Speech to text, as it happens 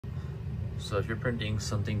So if you're printing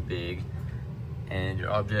something big and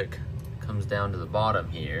your object comes down to the bottom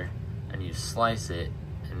here and you slice it,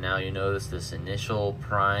 and now you notice this initial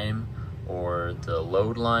prime, or the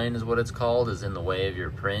load line is what it's called, is in the way of your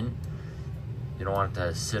print. You don't want it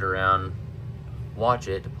to sit around, watch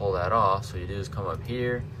it to pull that off. So you do is come up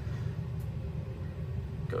here,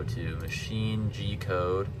 go to machine G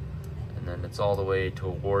code, and then it's all the way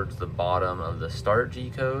towards the bottom of the start G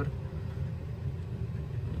code.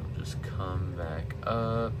 You'll just come back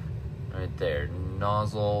up right there,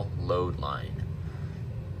 nozzle load line.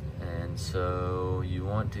 And so you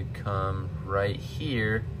want to come right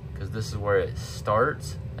here, because this is where it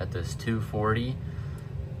starts at this 240.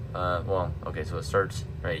 Well, okay, so it starts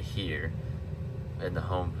right here in the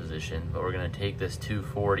home position, but we're gonna take this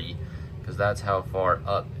 240 because that's how far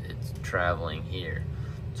up it's traveling here.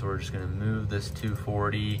 So we're just gonna move this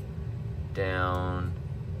 240 down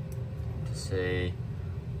to say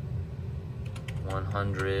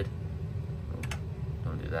 100.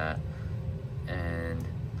 Don't do that. And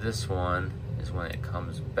this one is when it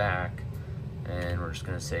comes back, and we're just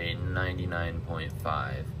gonna say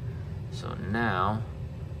 99.5. So now,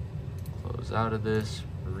 close out of this,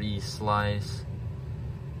 re-slice,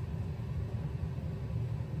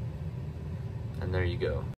 and there you go.